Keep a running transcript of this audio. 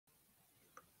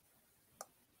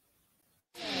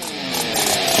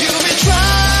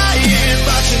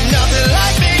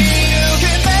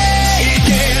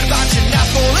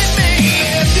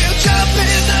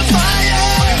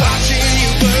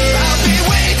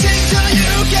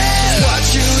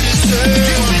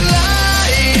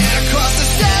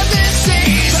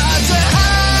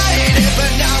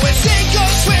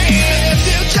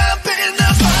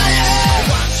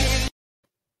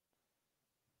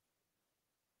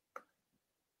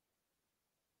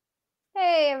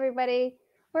Hey, everybody.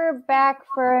 We're back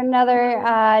for another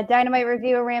Dynamite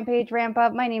review of Rampage Ramp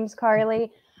Up. My name's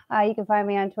Carly. You can find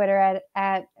me on Twitter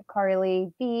at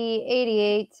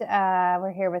CarlyB88.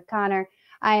 We're here with Connor.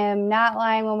 I am not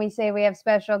lying when we say we have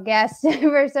special guests.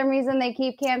 For some reason, they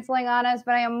keep canceling on us,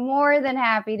 but I am more than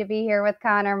happy to be here with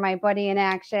Connor, my buddy in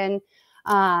action.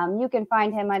 You can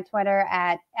find him on Twitter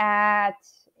at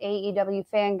AEW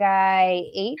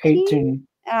Fanguy 18.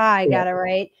 I got it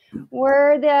right.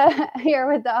 We're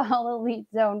here with the All Elite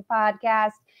Zone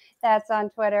podcast. That's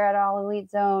on Twitter at All Elite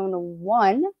Zone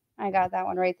 1. I got that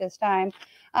one right this time.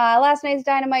 Last night's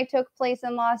Dynamite took place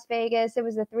in Las Vegas. It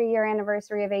was the 3-year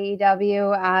anniversary of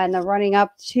AEW and the running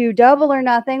up to Double or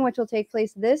Nothing, which will take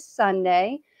place this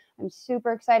Sunday. I'm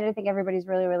super excited. I think everybody's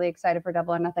really, really excited for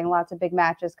Double or Nothing. Lots of big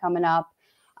matches coming up.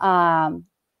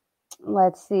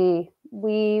 Let's see.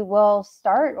 We'll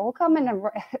come in.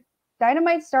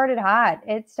 Dynamite started hot.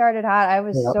 It started hot. I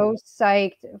was so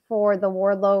psyched for the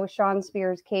Wardlow Shawn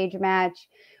Spears cage match.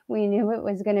 We knew it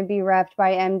was going to be refed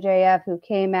by MJF, who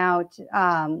came out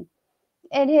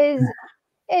in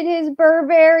his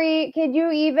Burberry. Could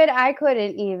you even? I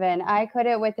couldn't even. I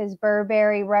couldn't with his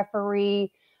Burberry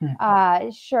referee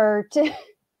shirt.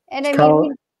 And I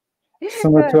mean,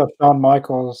 similar to Shawn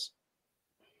Michaels.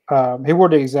 He wore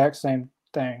the exact same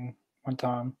thing one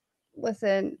time.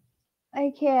 Listen. I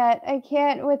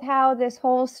can't with how this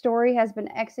whole story has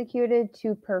been executed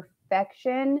to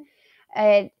perfection.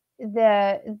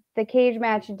 The cage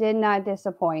match did not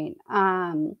disappoint.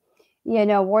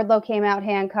 Wardlow came out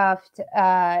handcuffed,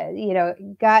 got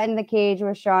in the cage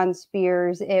with Shawn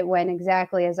Spears. It went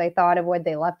exactly as I thought it would.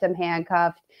 They left him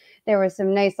handcuffed. There was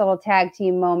some nice little tag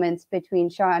team moments between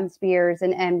Shawn Spears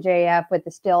and MJF with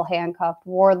the still handcuffed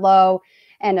Wardlow.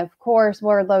 And of course,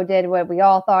 Wardlow did what we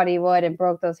all thought he would and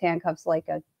broke those handcuffs like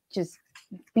a just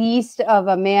beast of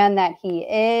a man that he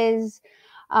is.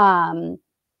 I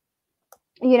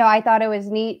thought it was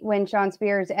neat when Shawn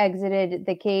Spears exited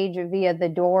the cage via the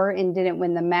door and didn't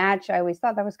win the match. I always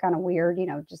thought that was kind of weird,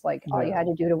 just like all you had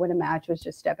to do to win a match was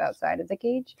just step outside of the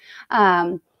cage.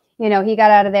 He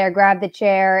got out of there, grabbed the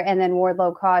chair, and then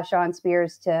Wardlow caused Shawn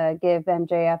Spears to give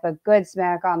MJF a good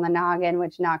smack on the noggin,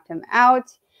 which knocked him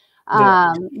out.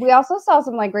 We also saw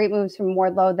some great moves from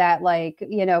Wardlow that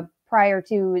prior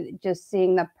to just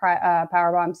seeing the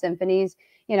Powerbomb symphonies,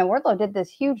 Wardlow did this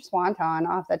huge swanton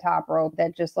off the top rope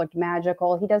that just looked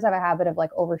magical. He does have a habit of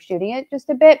overshooting it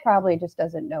just a bit, probably just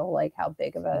doesn't know how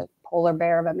big of a polar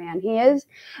bear of a man he is.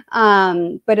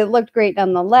 But it looked great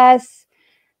nonetheless.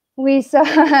 We saw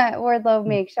Wardlow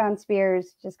make Shawn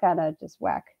Spears just kind of just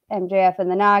whack MJF in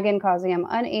the noggin, causing him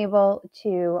unable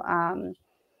to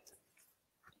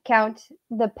count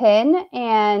the pin,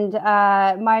 and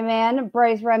my man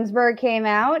Bryce Remsburg came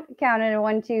out, counted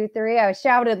 1, 2, 3. I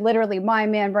shouted literally "my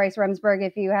man Bryce Remsburg."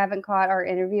 If you haven't caught our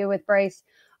interview with Bryce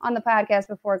on the podcast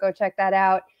before, go check that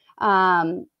out.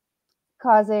 Causing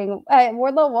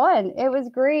Wardlow won. It was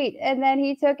great, and then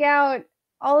he took out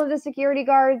all of the security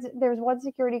guards. There's one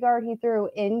security guard he threw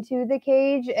into the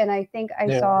cage, and I think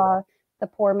I saw the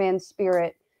poor man's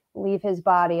spirit leave his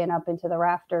body and up into the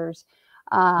rafters.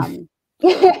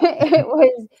 It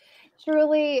was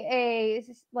truly a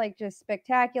just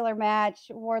spectacular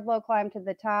match. Wardlow climbed to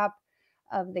the top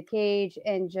of the cage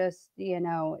and just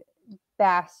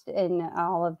basked in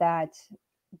all of that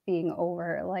being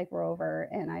over, we're over.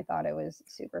 And I thought it was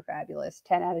super fabulous.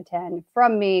 10 out of 10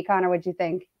 from me. Connor, what'd you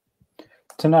think?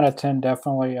 10 out of 10,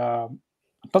 definitely. I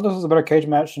thought this was a better cage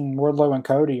match than Wardlow and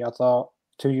Cody. I thought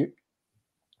 3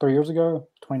 years ago,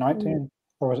 2019,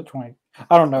 or was it 20?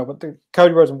 I don't know, but the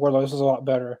Cody Rhodes and Wardlow, this is a lot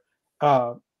better.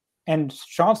 And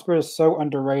Shawn Spears is so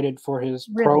underrated for his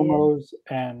promos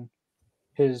and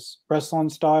his wrestling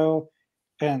style.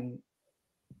 And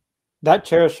that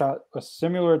chair shot was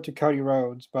similar to Cody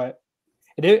Rhodes, but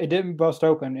it didn't bust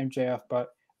open MJF. But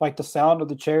the sound of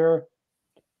the chair,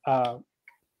 it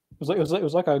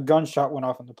was like a gunshot went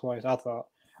off into place, I thought.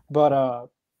 But I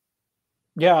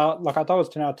thought it was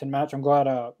 10 out of 10 match. I'm glad.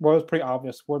 It was pretty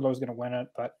obvious Wardlow was going to win it,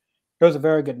 but it was a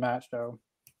very good match, though.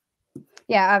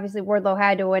 Yeah, obviously Wardlow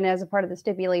had to win as a part of the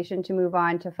stipulation to move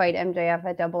on to fight MJF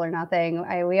at Double or Nothing.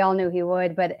 We all knew he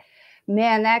would, but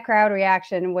man, that crowd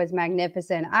reaction was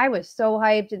magnificent. I was so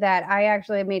hyped that I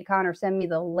actually made Connor send me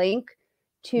the link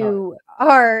to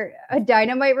our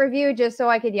Dynamite review just so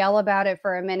I could yell about it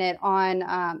for a minute on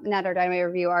not our Dynamite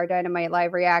review, our Dynamite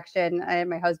live reaction. I had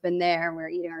my husband there and we were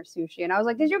eating our sushi and I was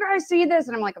like, did you guys see this?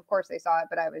 And I'm like, of course they saw it,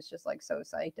 but I was just so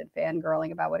psyched and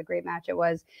fangirling about what a great match it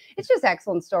was. It's just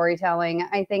excellent storytelling.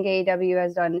 I think AEW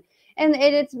has done, and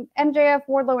it's MJF,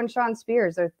 Wardlow, and Shawn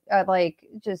Spears are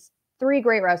just 3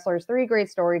 great wrestlers, 3 great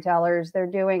storytellers. They're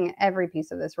doing every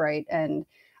piece of this right, and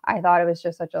I thought it was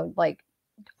just such a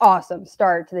awesome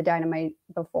start to the Dynamite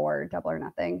before Double or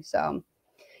Nothing. So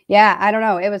yeah, I don't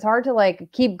know. It was hard to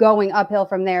keep going uphill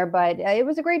from there, but it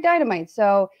was a great Dynamite.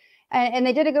 So, and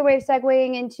they did a good way of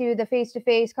segueing into the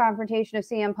face-to-face confrontation of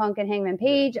CM Punk and Hangman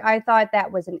Page. I thought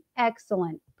that was an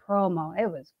excellent promo. It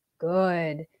was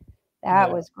good.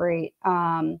 That was great.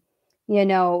 Hangman,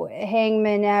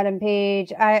 Adam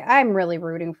Page, I'm really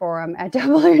rooting for him at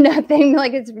Double or Nothing.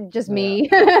 It's just me.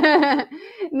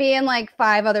 Me and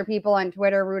 5 other people on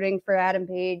Twitter rooting for Adam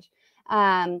Page.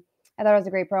 I thought it was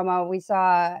a great promo. We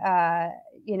saw,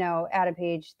 Adam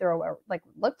Page throw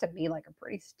looked to me like a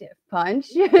pretty stiff punch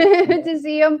to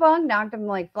CM Punk, knocked him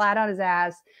flat on his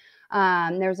ass.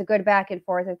 There was a good back and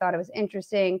forth. I thought it was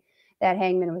interesting that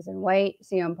Hangman was in white.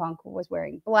 CM Punk was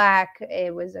wearing black.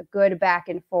 It was a good back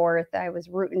and forth. I was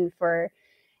rooting for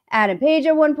Adam Page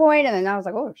at one point, and then I was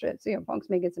like, oh shit, CM Punk's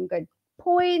making some good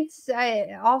points.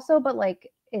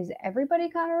 Is everybody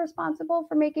kind of responsible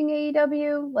for making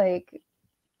AEW?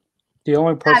 The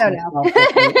only person I don't know.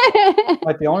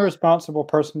 the only responsible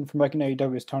person for making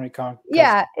AEW is Tony Khan.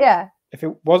 Yeah. If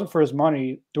it wasn't for his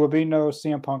money, there would be no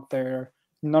CM Punk there.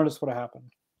 None of this would have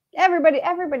happened. Everybody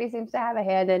seems to have a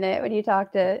hand in it when you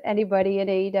talk to anybody in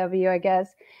AEW, I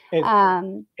guess. If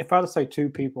I had to say 2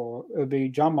 people, it would be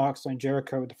John Moxley and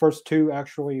Jericho, the first 2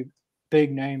 actually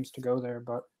big names to go there,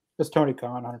 but it's Tony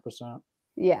Khan 100%.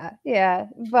 Yeah.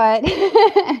 But,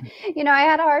 I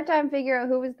had a hard time figuring out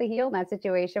who was the heel in that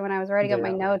situation. When I was writing up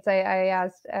my notes, I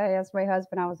asked my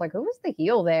husband, I was like, who was the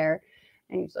heel there?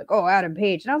 And he's like, oh, Adam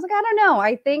Page. And I was like, I don't know.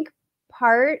 I think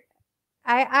I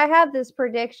have this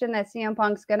prediction that CM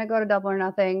Punk's going to go to Double or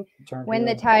Nothing, win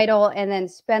the title, and then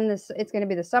spend this. It's going to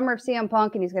be the summer of CM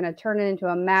Punk, and he's going to turn it into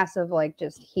a massive,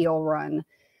 just heel run.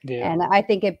 Yeah. And I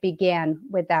think it began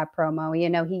with that promo. He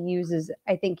uses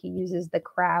the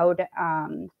crowd,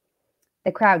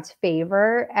 the crowd's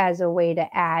favor as a way to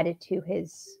add to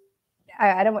his,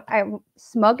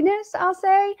 smugness, I'll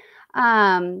say.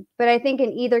 But I think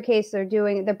in either case, they're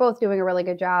both doing a really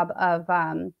good job of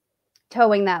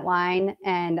towing that line.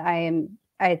 And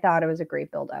I thought it was a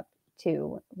great build up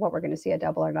to what we're going to see at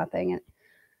Double or Nothing.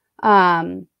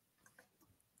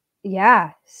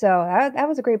 Yeah. So that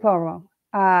was a great promo.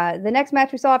 The next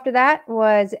match we saw after that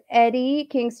was Eddie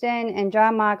Kingston and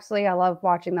Jon Moxley. I love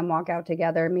watching them walk out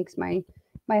together. It makes my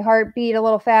heart beat a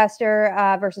little faster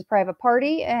versus Private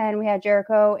Party. And we had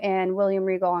Jericho and William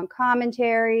Regal on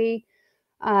commentary.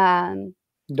 What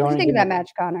do you think of that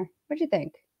match, Connor? What do you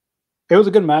think? It was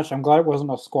a good match. I'm glad it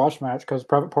wasn't a squash match because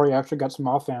Private Party actually got some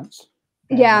offense.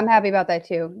 Yeah, I'm happy about that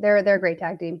too. They're a great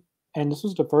tag team. And this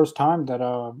was the first time that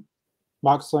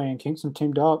Moxley and Kingston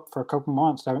teamed up for a couple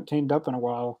months. They haven't teamed up in a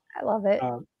while. I love it.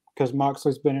 Because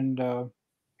Moxley's been in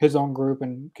his own group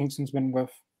and Kingston's been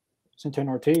with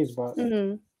Santana Ortiz. But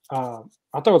I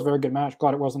thought it was a very good match.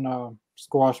 Glad it wasn't a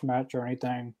squash match or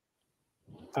anything.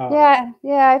 Yeah,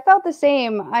 I felt the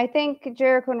same. I think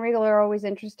Jericho and Regal are always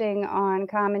interesting on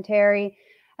commentary.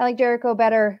 I like Jericho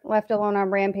better left alone on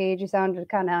Rampage. He sounded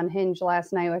kind of unhinged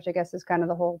last night, which I guess is kind of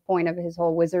the whole point of his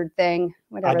whole wizard thing,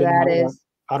 whatever that is.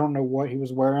 I don't know what he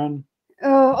was wearing.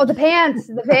 Oh, the pants.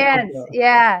 The pants.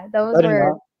 Yeah, those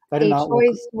were a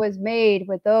choice was made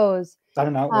with those. I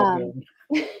don't know.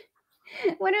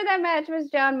 Winner of that match was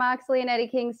Jon Moxley and Eddie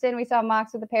Kingston. We saw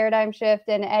Mox with a paradigm shift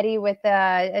and Eddie with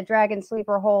a dragon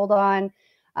sleeper hold on.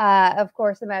 Of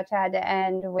course, the match had to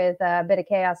end with a bit of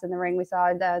chaos in the ring. We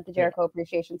saw the Jericho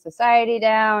Appreciation Society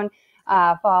down,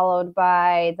 followed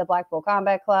by the Blackpool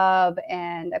Combat Club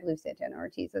and I believe Santana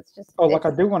Ortiz. It's just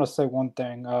I do want to say one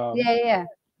thing. Yeah.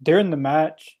 During the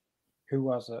match, who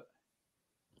was it?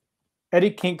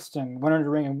 Eddie Kingston went under the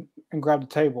ring and grabbed the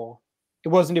table. It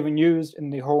wasn't even used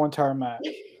in the whole entire match.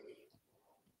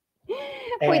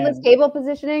 Pointless table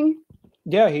positioning?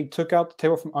 Yeah, he took out the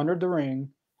table from under the ring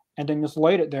and then just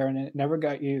laid it there and it never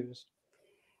got used.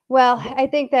 Well, I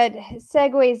think that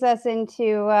segues us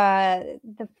into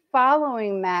the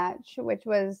following match, which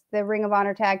was the Ring of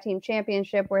Honor Tag Team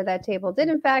Championship, where that table did,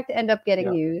 in fact, end up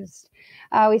getting used.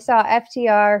 We saw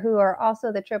FTR, who are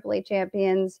also the AAA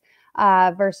champions,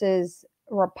 versus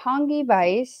Roppongi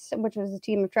Vice, which was a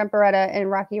team of Trent Beretta and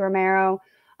Rocky Romero.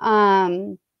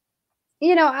 I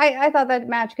thought that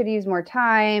match could use more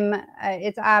time.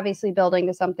 It's obviously building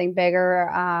to something bigger,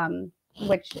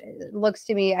 which looks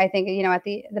to me, I think, at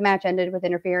the match ended with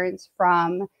interference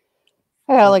from,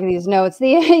 I gotta look at these notes, the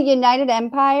United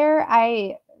Empire.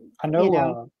 I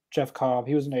know Jeff Cobb.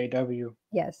 He was in AEW.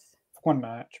 Yes. One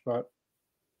match, but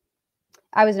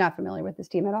I was not familiar with this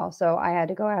team at all, so I had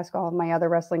to go ask all of my other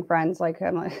wrestling friends. Like,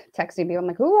 I'm like, texting me, I'm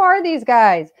like, who are these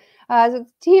guys? So the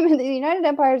team, the United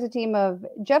Empire is a team of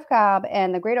Jeff Cobb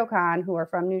and the Great Okan, who are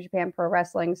from New Japan Pro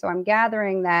Wrestling. So I'm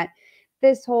gathering that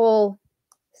this whole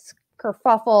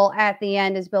kerfuffle at the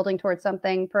end is building towards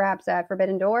something, perhaps at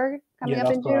Forbidden Door coming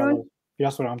up in June.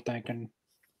 That's what I'm thinking.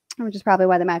 Which is probably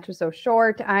why the match was so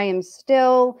short. I am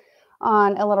still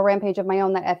on a little rampage of my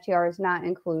own that FTR is not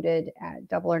included at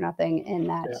Double or Nothing in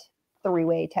that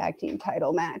three-way tag team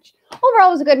title match. Overall,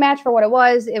 it was a good match for what it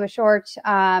was. It was short,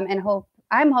 and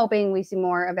I'm hoping we see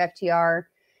more of FTR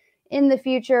in the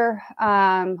future.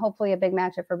 Hopefully a big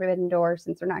match at Forbidden Door,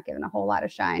 since they're not given a whole lot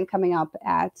of shine coming up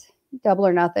at Double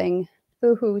or Nothing.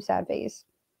 Boo-hoo, sad face.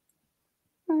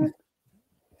 The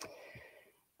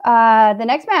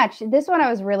next match, this one I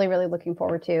was really, really looking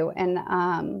forward to,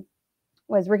 and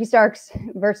was Ricky Starks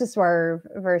versus Swerve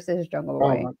versus Jungle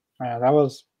Boy. Oh, man, that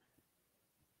was.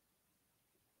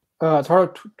 It's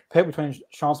hard to pick between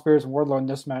Shawn Spears and Wardlow in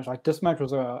this match. Like, this match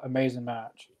was an amazing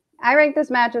match. I ranked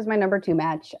this match as my number 2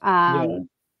 match. It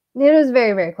was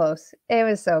very, very close. It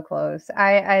was so close.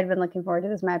 I had been looking forward to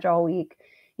this match all week.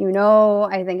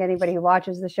 I think anybody who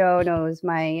watches the show knows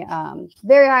my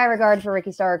very high regard for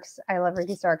Ricky Starks. I love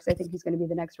Ricky Starks. I think he's going to be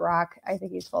the next Rock. I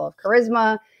think he's full of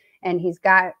charisma, and he's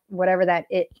got whatever that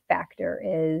it factor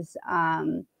is.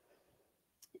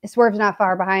 Swerve's not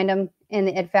far behind him in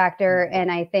the it factor,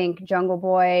 and I think Jungle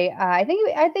Boy. I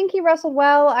think he wrestled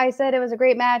well. I said it was a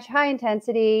great match, high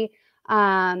intensity.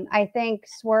 I think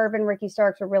Swerve and Ricky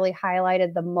Starks were really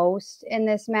highlighted the most in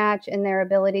this match in their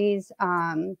abilities.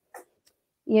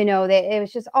 It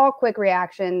was just all quick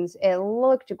reactions. It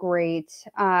looked great.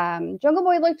 Jungle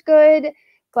Boy looked good,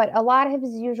 but a lot of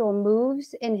his usual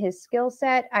moves in his skill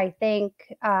set, I think,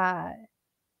 I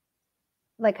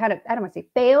don't want to say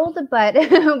failed, but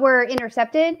were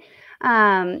intercepted.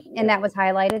 And that was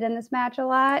highlighted in this match a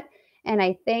lot. And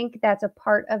I think that's a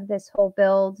part of this whole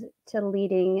build to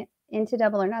leading into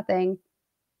Double or Nothing.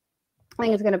 I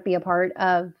think it's going to be a part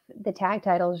of the tag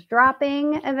titles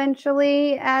dropping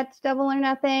eventually at Double or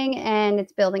Nothing, and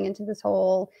it's building into this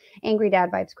whole Angry Dad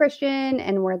Vibes Christian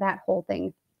and where that whole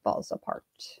thing falls apart.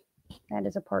 That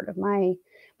is a part of my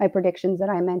predictions that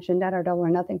I mentioned at our Double or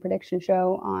Nothing prediction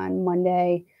show on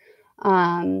Monday.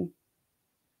 The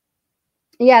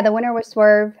winner was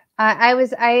Swerve. I don't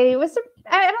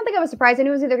think I was surprised. I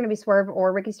knew it was either going to be Swerve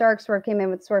or Ricky Starks. Swerve came in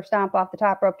with Swerve Stomp off the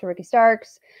top rope to Ricky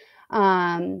Starks.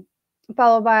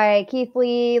 Followed by Keith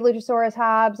Lee, Luchasaurus,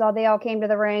 Hobbs. They all came to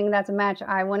the ring. That's a match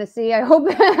I want to see. I hope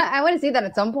I want to see that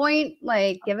at some point.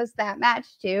 Like, give us that match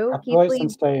too. I feel like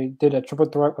since they did a triple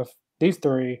threat with these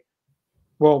three,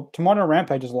 well, tomorrow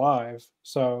Rampage is live,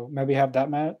 so maybe have that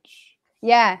match.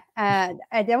 Yeah,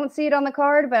 I don't see it on the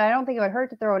card, but I don't think it would hurt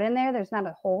to throw it in there. There's not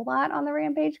a whole lot on the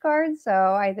Rampage card, so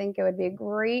I think it would be a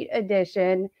great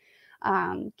addition.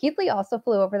 Keith Lee also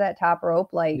flew over that top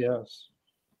rope,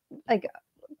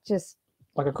 just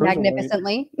like a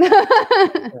magnificently.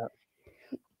 Yeah.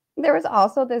 There was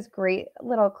also this great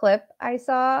little clip I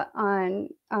saw on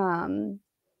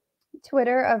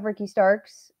Twitter of Ricky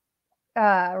Starks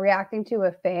reacting to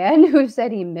a fan who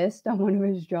said he missed on one of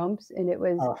his jumps, and it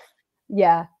was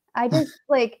I just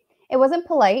it wasn't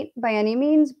polite by any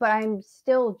means, but I'm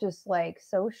still just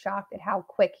so shocked at how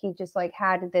quick he just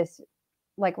had this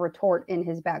retort in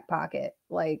his back pocket.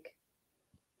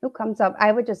 Who comes up?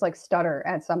 I would just stutter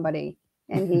at somebody,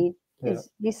 and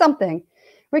he's something.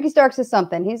 Ricky Starks is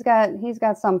something. He's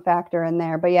got some factor in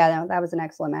there. But that was an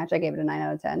excellent match. I gave it a 9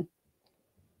 out of 10.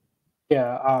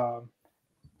 Yeah,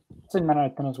 it's a 9 out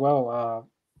of 10 as well.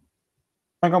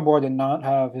 Jungle Boy did not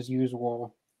have his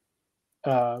usual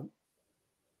run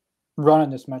in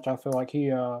this match. I feel like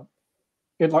I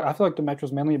feel like the match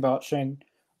was mainly about Shane.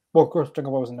 Well, of course,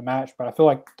 Jungle Boy was in the match, but I feel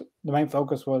like the main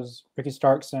focus was Ricky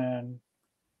Starks and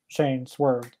Shane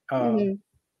swerved.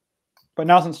 But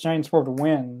now since Shane swerved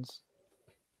wins,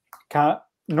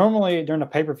 normally during a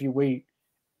pay-per-view week,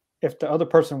 if the other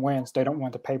person wins, they don't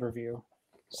win the pay-per-view.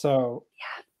 So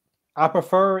I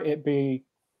prefer it be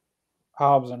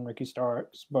Hobbs and Ricky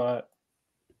Starks, but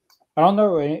I don't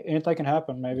know. Anything can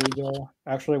happen. Maybe they'll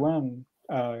actually win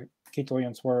Keith Lee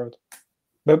and Swerve.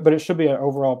 But it should be an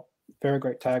overall very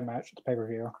great tag match at the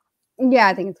pay-per-view. Yeah,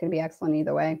 I think it's going to be excellent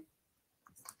either way.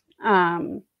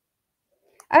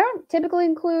 I don't typically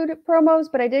include promos,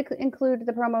 but I did include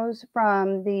the promos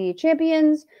from the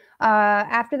champions.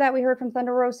 After that, we heard from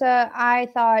Thunder Rosa. I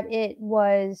thought it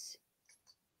was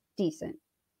decent.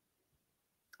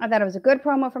 I thought it was a good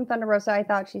promo from Thunder Rosa. I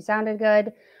thought she sounded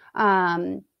good.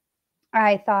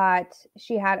 I thought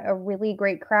she had a really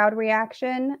great crowd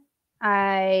reaction.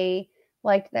 I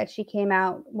liked that she came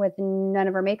out with none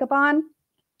of her makeup on.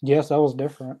 Yes, that was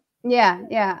different.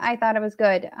 Yeah, I thought it was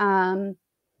good.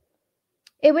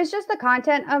 It was just the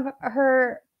content of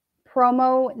her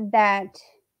promo that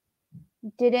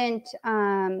didn't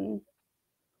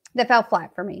that fell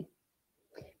flat for me.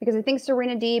 Because I think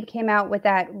Serena Deeb came out with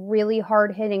that really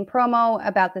hard-hitting promo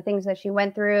about the things that she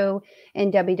went through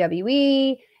in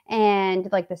WWE and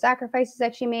like the sacrifices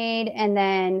that she made. And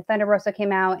then Thunder Rosa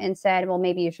came out and said, well,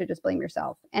 maybe you should just blame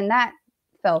yourself. And that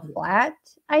fell flat,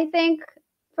 I think,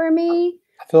 for me.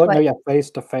 I feel like maybe a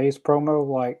face-to-face promo,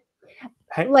 like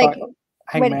with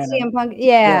Hangman CM Punk.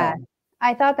 Yeah.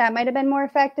 I thought that might have been more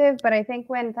effective, but I think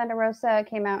when Thunder Rosa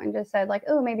came out and just said like,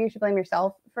 oh, maybe you should blame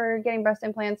yourself for getting breast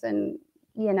implants and,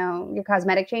 you know, your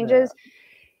cosmetic changes,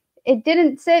 it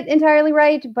didn't sit entirely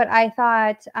right. But I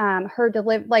thought her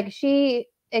like she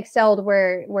excelled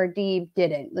where Deeb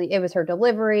didn't. Like, it was her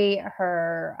delivery,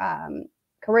 her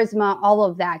charisma, all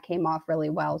of that came off really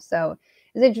well. So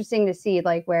it's interesting to see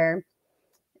like where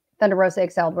Thunder Rosa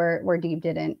excelled where Deeb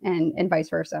didn't, and vice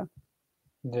versa.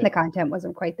 Yeah. The content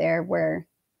wasn't quite there where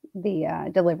the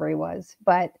delivery was.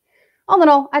 But all in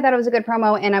all, I thought it was a good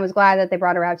promo, and I was glad that they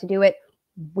brought her out to do it.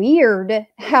 Weird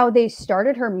how they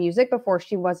started her music before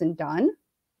she wasn't done.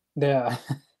 Yeah.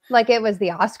 Like it was the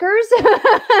Oscars.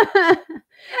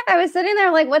 I was sitting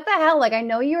there like, what the hell? Like, I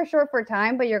know you were short for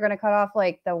time, but you're going to cut off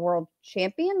like the world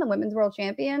champion, the women's world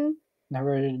champion.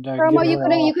 Never promo.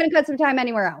 You couldn't cut some time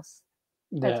anywhere else.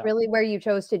 That's really where you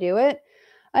chose to do it.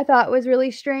 I thought was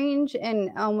really strange and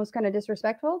almost kind of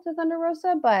disrespectful to Thunder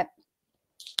Rosa, but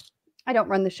I don't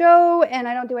run the show and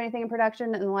I don't do anything in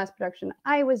production. And the last production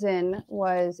I was in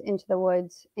was Into the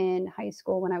Woods in high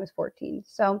school when I was 14.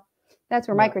 So that's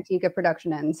where my critique of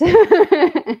production ends. So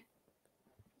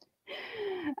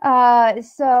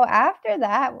after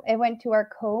that, it went to our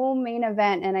co-main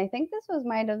event. And I think this was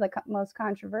might have the most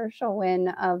controversial win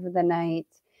of the night.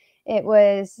 It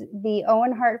was the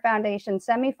Owen Hart Foundation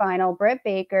semifinal, Britt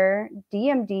Baker,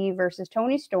 DMD versus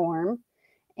Toni Storm.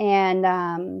 And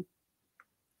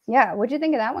what'd you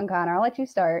think of that one, Connor? I'll let you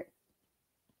start.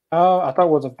 I thought it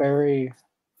was a very,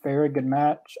 very good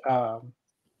match.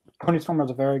 Toni Storm was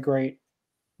a very great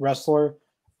wrestler.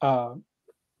 Of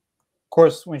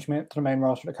course, when she went to the main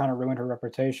roster, it kind of ruined her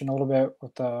reputation a little bit.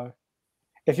 With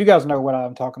if you guys know what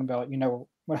I'm talking about, you know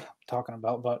what I'm talking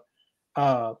about. But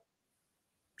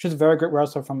she's a very good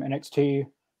wrestler from NXT.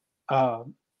 I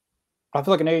feel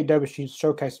like in AEW, she's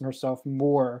showcasing herself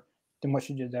more than what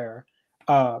she did there.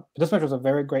 But this match was a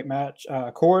very great match.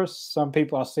 Of course, some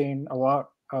people have seen a lot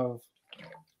of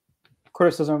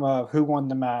criticism of who won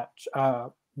the match.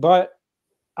 But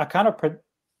I kind of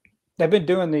they've been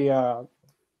doing the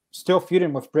still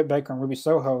feuding with Britt Baker and Ruby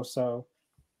Soho. So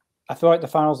I feel like the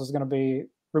finals is going to be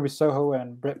Ruby Soho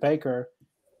and Britt Baker.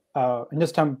 And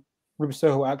this time, Ruby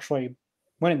Soho actually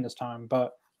winning this time,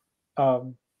 but I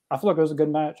feel like it was a good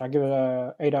match. I give it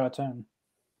a 8 out of 10.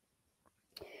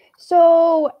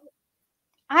 So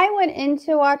I went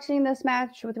into watching this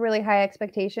match with really high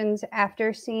expectations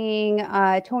after seeing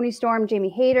Toni Storm, Jamie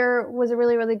Hayter was a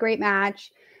really, really great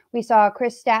match. We saw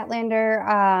Chris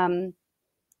Statlander.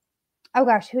 Oh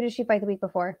gosh, who did she fight the week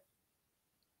before?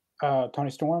 Toni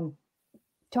Storm.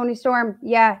 Toni Storm.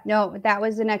 Yeah, no, that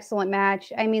was an excellent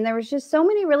match. I mean, there was just so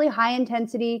many really high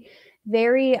intensity,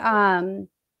 very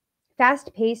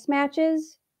fast-paced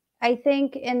matches, I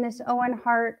think, in this Owen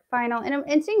Hart final.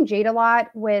 And seeing Jade a lot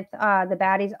with the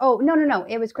baddies. Oh, no.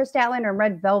 It was Chris Statlander and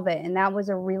Red Velvet, and that was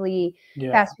a really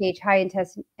fast-paced,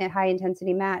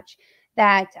 high-intensity match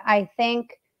that I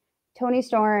think Toni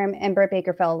Storm and Britt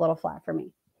Baker fell a little flat for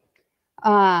me.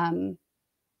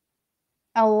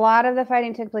 A lot of the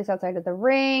fighting took place outside of the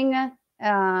ring.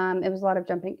 It was a lot of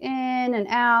jumping in and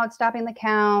out, stopping the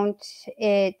count.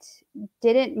 It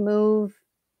didn't move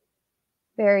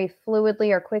very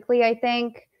fluidly or quickly, I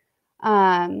think.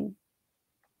 And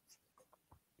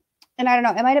I don't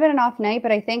know, it might have been an off night,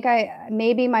 but I think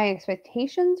maybe my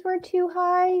expectations were too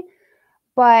high,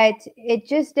 but it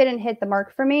just didn't hit the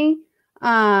mark for me.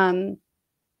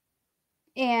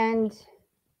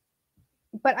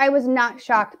 But I was not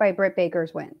shocked by Britt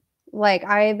Baker's win. Like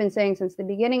I have been saying since the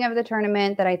beginning of the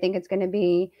tournament that I think it's going to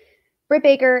be Britt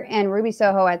Baker and Ruby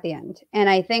Soho at the end. And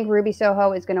I think Ruby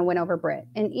Soho is going to win over Britt.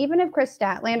 And even if Chris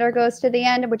Statlander goes to the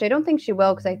end, which I don't think she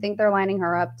will, because I think they're lining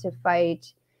her up to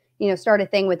fight, start a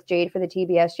thing with Jade for the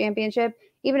TBS championship.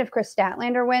 Even if Chris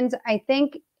Statlander wins, I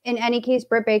think in any case,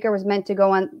 Britt Baker was meant to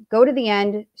go to the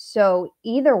end. So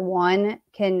either one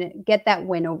can get that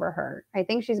win over her. I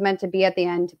think she's meant to be at the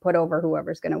end to put over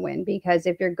whoever's going to win, because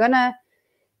if you're going to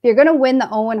win the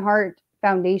Owen Hart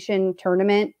Foundation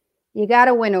tournament, you got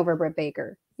to win over Britt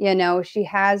Baker. You know, she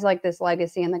has like this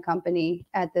legacy in the company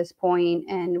at this point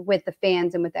and with the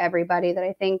fans and with everybody that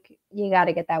I think you got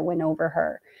to get that win over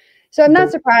her. So I'm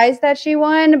not surprised that she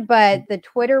won, but the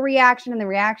Twitter reaction and the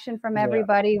reaction from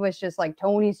everybody was just like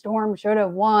Toni Storm should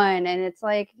have won. And it's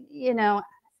like, you know,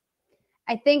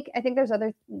 I think there's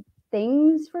other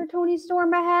things for Toni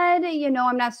Storm ahead. You know,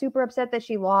 I'm not super upset that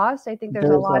she lost. I think there's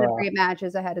a lot of great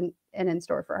matches ahead and in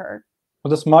store for her.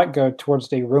 Well, this might go towards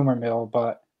the rumor mill,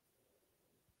 but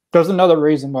there's another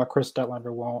reason why Kris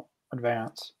Statlander won't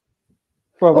advance.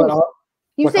 Well,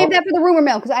 you saved that for the rumor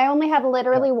mill because I only have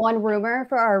literally one rumor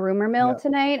for our rumor mill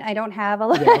tonight. I don't have a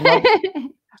lot.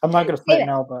 I'm not going to say it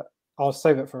now, but I'll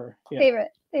save it for Save it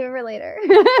for later.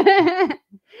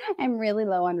 I'm really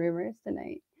low on rumors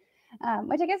tonight,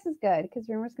 which I guess is good because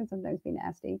rumors can sometimes be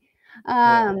nasty.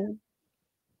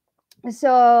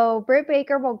 So Britt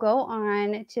Baker will go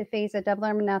on to face a Double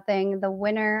or Nothing, the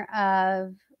winner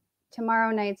of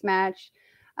tomorrow night's match.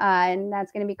 And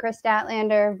that's going to be Kris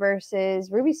Statlander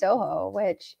versus Ruby Soho,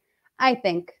 which I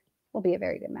think will be a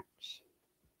very good match.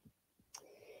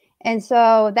 And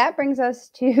so that brings us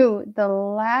to the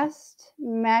last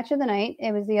match of the night.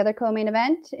 It was the other co-main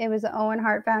event. It was the Owen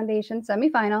Hart Foundation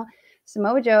semifinal,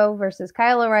 Samoa Joe versus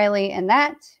Kyle O'Reilly, and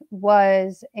that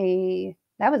was a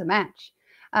match.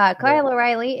 Kyle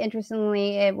O'Reilly,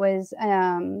 interestingly, it was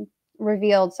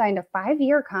revealed, signed a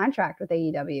 5-year contract with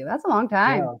AEW. That's a long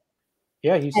time.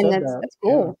 Yeah, he said that. That's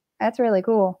cool. Yeah. That's really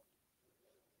cool.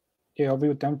 Yeah, I'll be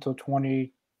with them till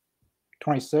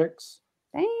 2026.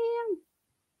 Damn.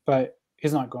 But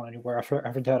he's not going anywhere after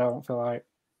that, I don't feel like.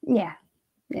 Yeah.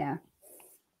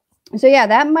 So, yeah,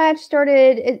 that match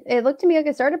started, it looked to me like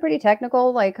it started pretty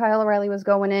technical. Like, Kyle O'Reilly was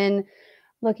going in,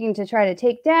 looking to try to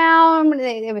take down.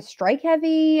 It was strike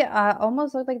heavy,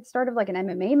 almost looked like the start of like an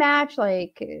MMA match.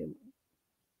 Like,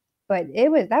 but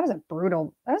that was a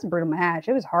brutal match.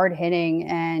 It was hard hitting,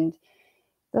 and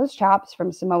those chops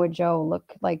from Samoa Joe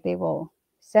look like they will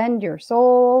send your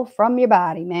soul from your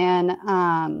body, man.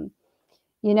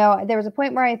 You know, there was a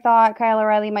point where I thought Kyle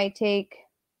O'Reilly might take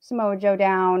Samoa Joe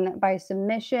down by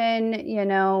submission, you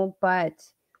know, but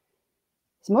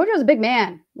Samoa Joe's a big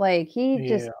man. Like, he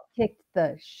just kicked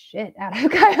the shit out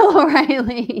of Kyle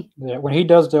O'Reilly. Yeah, when he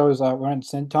does those running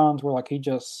sentons where, like, he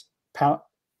just pound,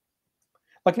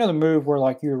 like, you know, the move where,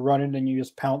 like, you're running and you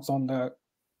just pounce on the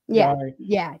guy?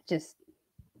 Yeah, just.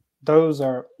 Those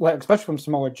are, like, especially from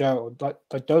Samoa Joe, like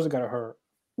those are going to hurt.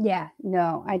 Yeah,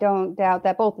 no, I don't doubt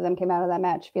that both of them came out of that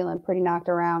match feeling pretty knocked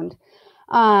around.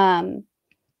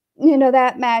 You know,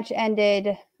 that match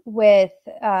ended with,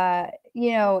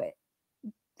 you know,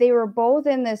 they were both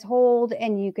in this hold,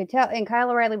 and you could tell, and Kyle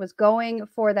O'Reilly was going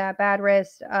for that bad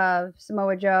wrist of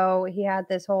Samoa Joe. He had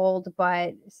this hold,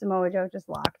 but Samoa Joe just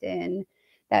locked in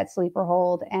that sleeper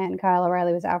hold, and Kyle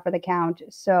O'Reilly was out for the count.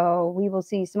 So we will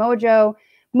see Samoa Joe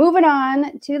moving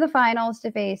on to the finals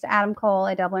to face Adam Cole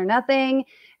at Double or Nothing.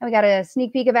 And we got a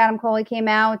sneak peek of Adam Cole. He came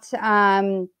out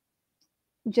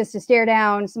just to stare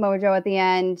down Samoa Joe at the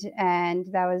end. And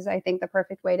that was, I think, the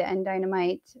perfect way to end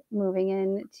Dynamite, moving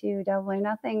into Double or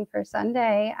Nothing for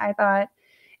Sunday. I thought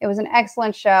it was an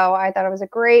excellent show. I thought it was a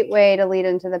great way to lead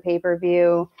into the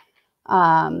pay-per-view.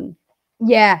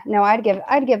 Yeah, no, I'd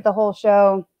give the whole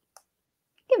show,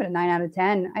 give it a 9 out of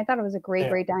 10. I thought it was a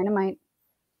great Dynamite.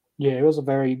 Yeah, it was a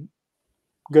very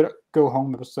good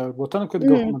go-home episode. Well, technically the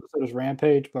go-home episode is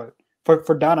Rampage, but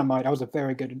for Dynamite, that was a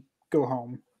very good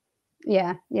go-home.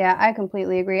 Yeah, I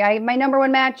completely agree. My number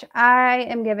one match, I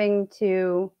am giving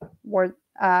to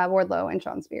Wardlow and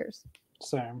Shawn Spears.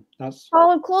 Same. That's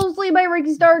followed closely by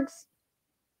Ricky Starks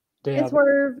and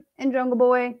Swerve and Jungle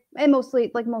Boy, and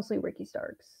mostly Ricky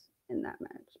Starks in that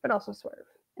match, but also Swerve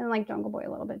and like Jungle Boy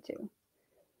a little bit too.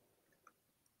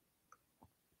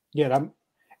 Yeah,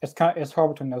 it's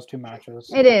hard between those two matches.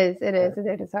 It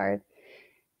is hard.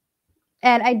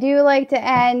 And I do like to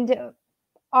end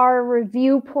our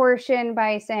review portion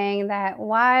by saying that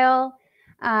while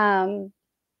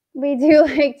we do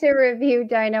like to review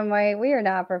Dynamite, we are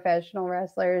not professional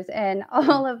wrestlers, and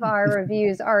all of our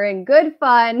reviews are in good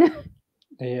fun.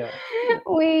 Yeah.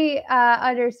 We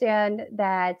understand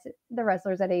that the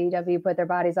wrestlers at AEW put their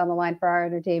bodies on the line for our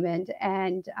entertainment,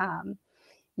 and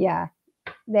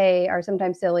they are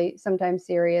sometimes silly, sometimes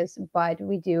serious, but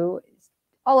we do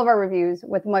all of our reviews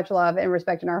with much love and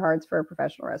respect in our hearts for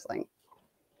professional wrestling.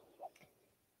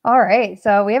 All right,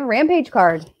 so we have a Rampage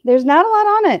card. There's not a lot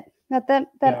on it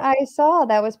that I saw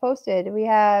that was posted. We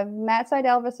have Matt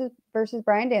Sydal versus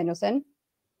Bryan Danielson.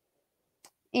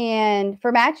 And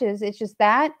for matches, it's just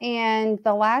that and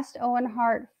the last Owen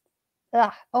Hart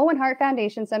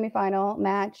Foundation semifinal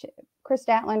match, Kris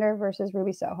Statlander versus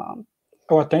Ruby Soho.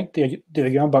 Oh, I think the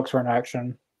Young Bucks are in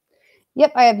action.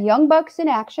 Yep, I have Young Bucks in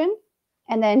action,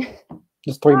 and then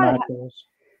Just 3 matches.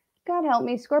 God help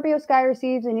me, Scorpio Sky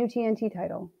receives a new TNT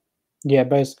title. Yeah,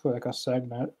 basically like a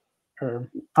segment. Or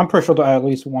I'm pretty sure they'll add at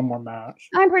least one more match.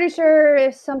 I'm pretty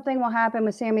sure something will happen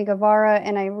with Sammy Guevara,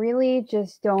 and I really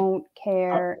just don't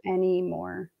care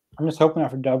anymore. I'm just hoping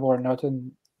after Double or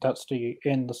Nothing, that's the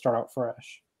end to start out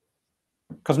fresh.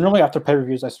 Because normally after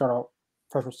pay-per-views, they start out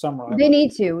fresh with Samurai. They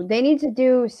need to. They need to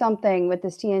do something with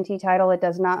this TNT title that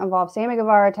does not involve Sammy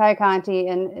Guevara, Ty Conti,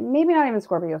 and maybe not even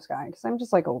Scorpio Sky, because I'm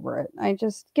just like over it. I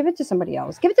just give it to somebody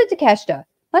else. Give it to Takeshita.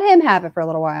 Let him have it for a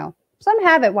little while. Let him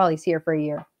have it while he's here for a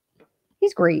year.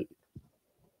 He's great.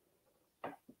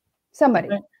 Somebody.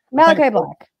 Malachi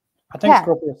Black. I think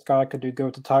Scorpio Sky could do good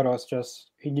with the title. It's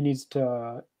just he needs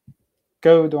to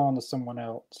go on to someone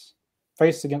else.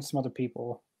 Face against some other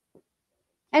people.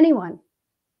 Anyone.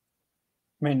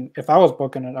 I mean, if I was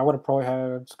booking it, I would have probably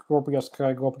had Scorpio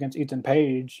Sky go up against Ethan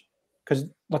Page. Because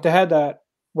like they had that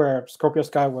where Scorpio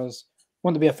Sky wanted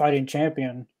to be a fighting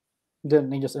champion.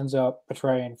 Then he just ends up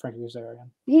betraying Frankie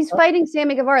Kazarian. He's fighting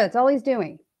Sammy Guevara. That's all he's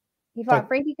doing. He fought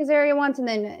Frankie Kazarian once and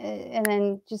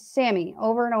then just Sammy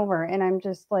over and over. And I'm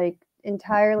just like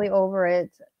entirely over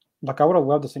it. Like I would have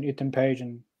loved to see Ethan Page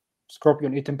and Scorpio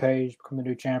and Ethan Page become the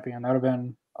new champion. That would have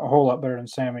been a whole lot better than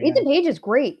Sammy. Ethan Page is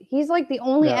great. He's like the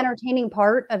only entertaining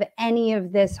part of any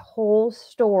of this whole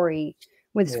story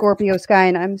with Scorpio Sky.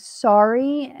 And I'm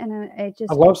sorry. And I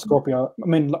love Scorpio. I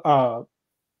mean,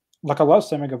 like I love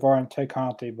Sammy Guevara and Tay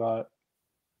Conti, but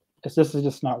this is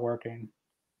just not working.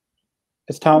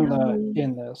 It's time to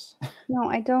end this. No,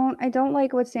 I don't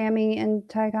like what Sammy and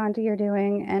Ty Conti are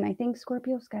doing, and I think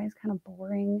Scorpio Sky is kind of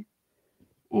boring.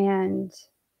 And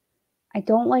I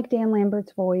don't like Dan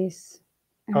Lambert's voice.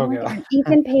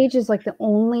 Ethan Page is like the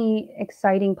only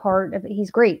exciting part of it.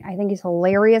 He's great. I think he's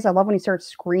hilarious. I love when he starts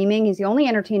screaming. He's the only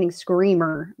entertaining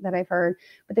screamer that I've heard.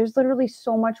 But there's literally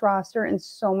so much roster and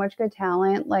so much good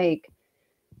talent. Like,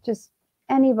 just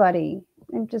anybody.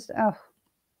 And just,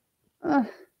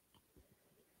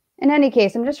 In any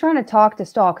case, I'm just trying to talk to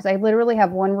stall because I literally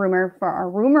have one rumor for our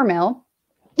rumor mill,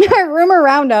 our rumor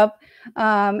roundup.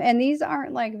 And these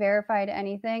aren't like verified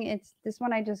anything. It's this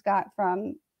one I just got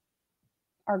from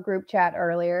our group chat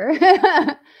earlier.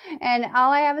 And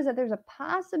all I have is that there's a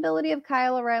possibility of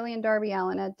Kyle O'Reilly and Darby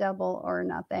Allin at Double or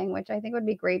Nothing, which I think would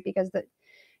be great because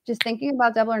just thinking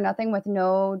about Double or Nothing with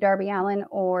no Darby Allin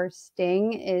or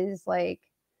Sting is like,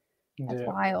 that's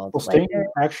wild. Well, Sting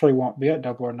actually won't be at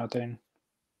Double or Nothing.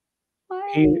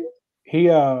 He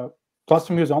plus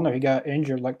when he was on there, he got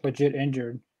injured, like legit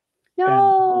injured.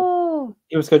 No.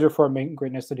 He was scheduled for a meet and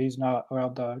greet, and said he's not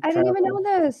allowed to. I didn't even know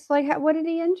this. Like, what did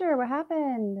he injure? What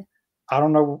happened? I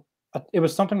don't know. It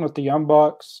was something with the Young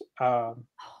Bucks.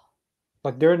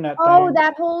 Like during that. Oh,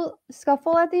 that whole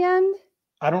scuffle at the end.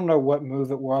 I don't know what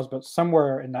move it was, but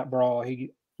somewhere in that brawl,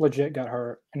 he legit got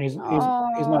hurt, and he's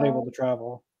not able to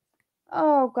travel.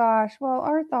 Oh gosh. Well,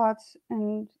 our thoughts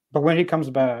and. But when he comes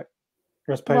back,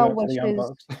 there's payback for the Young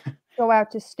Bucks. Go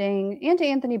out to Sting and to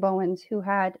Anthony Bowens, who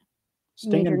had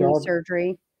major knee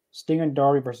surgery. Sting and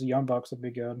Darby versus Young Bucks would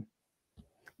be good.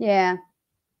 Yeah.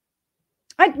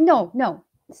 No.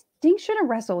 Sting shouldn't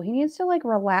wrestle. He needs to like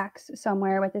relax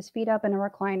somewhere with his feet up in a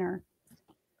recliner.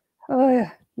 Oh,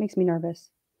 makes me nervous.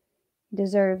 He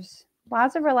deserves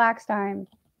lots of relaxed time.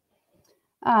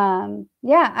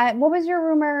 What was your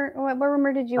rumor? What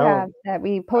rumor did you have that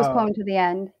we postponed to the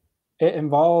end? It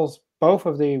involves both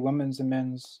of the women's and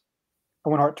men's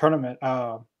Owen Hart tournament.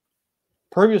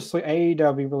 Previously,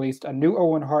 AEW released a new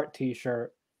Owen Hart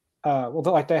T-shirt.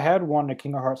 Like they had one, the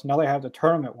King of Hearts. Now they have the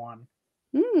tournament one,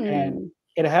 and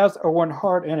it has Owen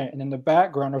Hart in it. And in the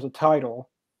background, there's a title.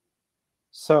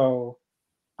 So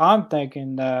I'm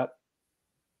thinking that,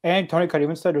 and Tony Khan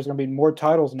even said there's going to be more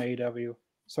titles in AEW.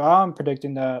 So I'm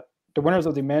predicting that the winners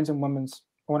of the men's and women's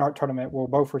Owen Hart tournament will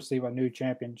both receive a new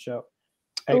championship,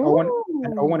 an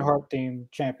Owen Hart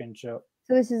themed championship.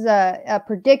 So this is a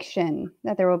prediction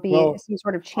that there will be some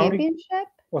sort of championship?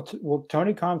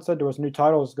 Tony Khan said there was new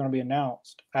titles going to be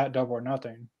announced at Double or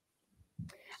Nothing.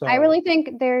 So, I really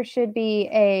think there should be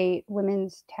a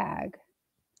women's tag.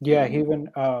 Yeah, even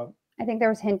I think there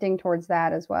was hinting towards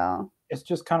that as well. It's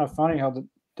just kind of funny how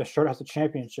the shirt has a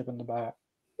championship in the back.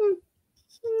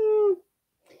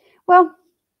 Well,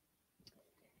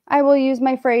 I will use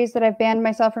my phrase that I've banned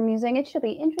myself from using. It should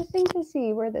be interesting to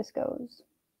see where this goes.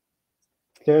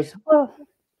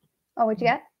 What you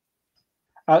got?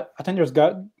 I think there's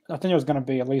going to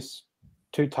be at least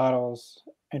 2 titles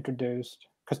introduced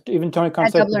because even Tony Khan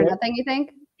said Double or Nothing. You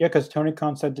think? Yeah, because Tony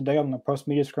Khan said today on the post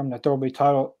media scrum that there will be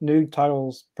new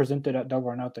titles presented at Double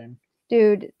or Nothing.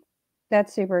 Dude,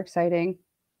 that's super exciting.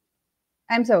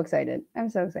 I'm so excited. I'm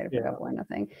so excited for Yeah. Double or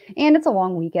Nothing. And it's a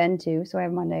long weekend too, so I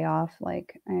have Monday off.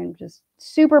 Like, I'm just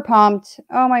super pumped.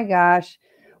 Oh my gosh.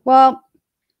 Well,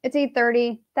 it's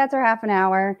 8:30. That's our half an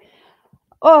hour.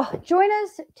 Oh, join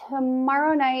us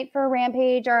tomorrow night for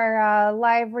Rampage, our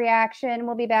live reaction.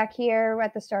 We'll be back here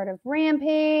at the start of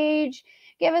Rampage.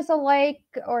 Give us a like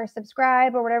or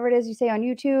subscribe or whatever it is you say on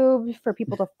YouTube for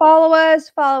people to follow us.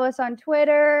 Follow us on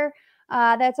Twitter.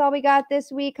 That's all we got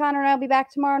this week. Connor and I will be back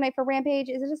tomorrow night for Rampage.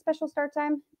 Is it a special start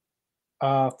time?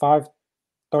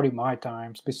 5:30 my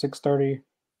time. It's be 6:30.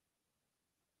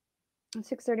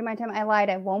 6:30 my time. I lied.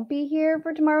 I won't be here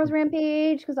for tomorrow's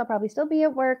Rampage because I'll probably still be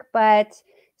at work, but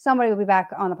somebody will be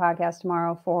back on the podcast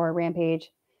tomorrow for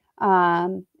Rampage.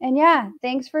 And yeah,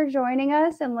 thanks for joining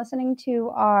us and listening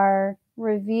to our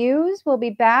reviews. We'll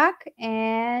be back,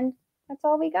 and that's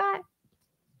all we got.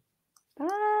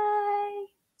 Bye.